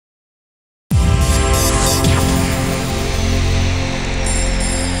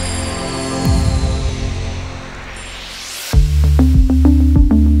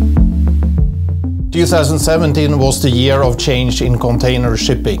2017 was the year of change in container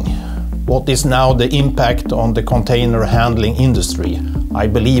shipping. What is now the impact on the container handling industry? I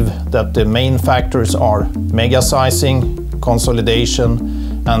believe that the main factors are mega sizing,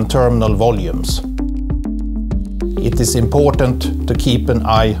 consolidation and terminal volumes. It is important to keep an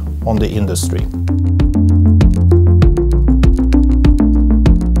eye on the industry.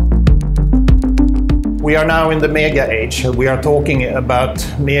 We are now in the mega age. We are talking about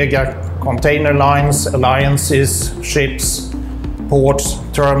mega container lines, alliances, ships, ports,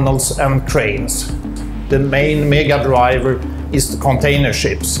 terminals and cranes. The main mega driver is the container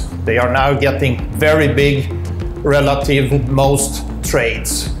ships. They are now getting very big relative most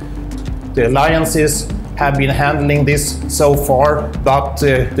trades. The alliances have been handling this so far, but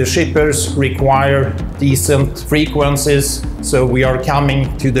the shippers require decent frequencies, so we are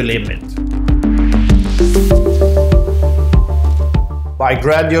coming to the limit. By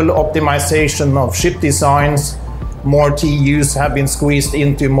gradual optimization of ship designs, more TEUs have been squeezed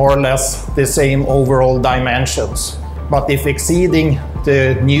into more or less the same overall dimensions. But if exceeding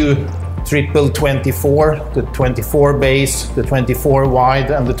the new triple 24, the 24 base, the 24 wide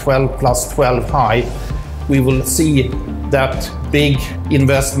and the 12 plus 12 high, we will see that big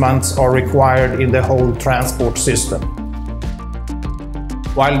investments are required in the whole transport system.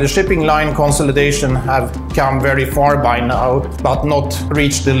 While the shipping line consolidation have come very far by now, but not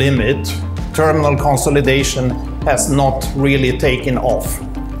reached the limit, terminal consolidation has not really taken off.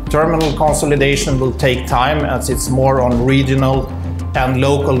 Terminal consolidation will take time as it's more on regional and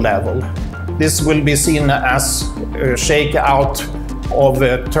local level. This will be seen as a shakeout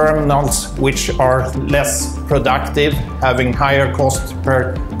of terminals which are less productive, having higher cost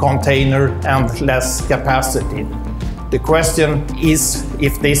per container and less capacity. The question is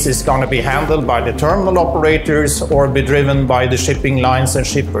if this is going to be handled by the terminal operators or be driven by the shipping lines and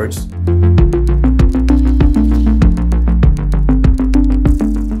shippers.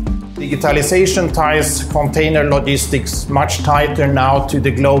 Digitalization ties container logistics much tighter now to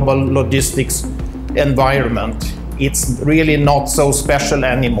the global logistics environment. It's really not so special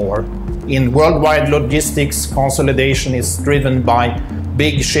anymore. In worldwide logistics, consolidation is driven by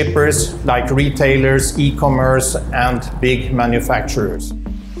big shippers like retailers, e-commerce and big manufacturers.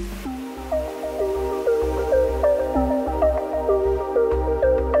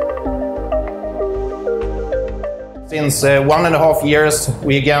 Since 1.5 years,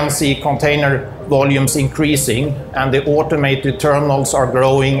 we again see container volumes increasing and the automated terminals are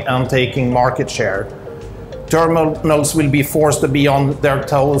growing and taking market share. Terminals will be forced to be on their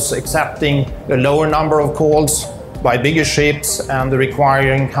toes, accepting a lower number of calls by bigger ships and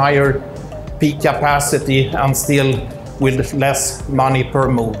requiring higher peak capacity and still with less money per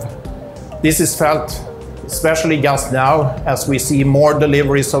move. This is felt especially just now as we see more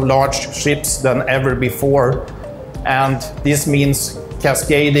deliveries of large ships than ever before, and this means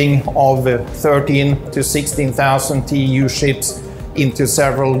cascading of 13,000 to 16,000 TEU ships into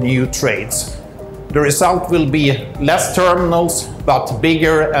several new trades. The result will be less terminals, but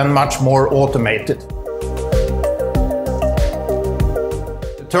bigger and much more automated.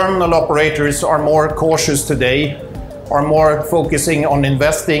 The terminal operators are more cautious today, are more focusing on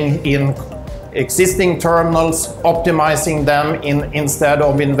investing in existing terminals, optimizing them instead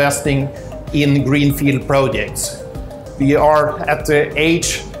of investing in greenfield projects. We are at the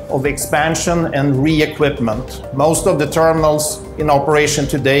age of expansion and re-equipment. Most of the terminals in operation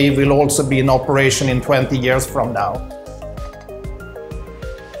today will also be in operation in 20 years from now.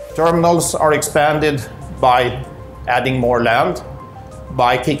 Terminals are expanded by adding more land,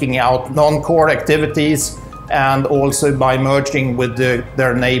 by kicking out non-core activities, and also by merging with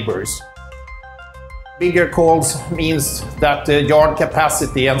their neighbors. Bigger calls means that the yard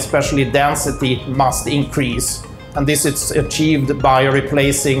capacity and especially density must increase. And this is achieved by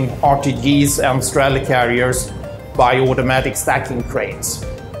replacing RTGs and straddle carriers by automatic stacking cranes.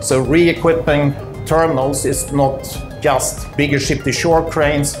 So re-equipping terminals is not just bigger ship-to-shore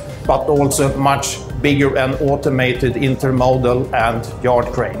cranes, but also much bigger and automated intermodal and yard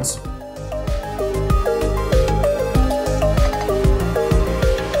cranes.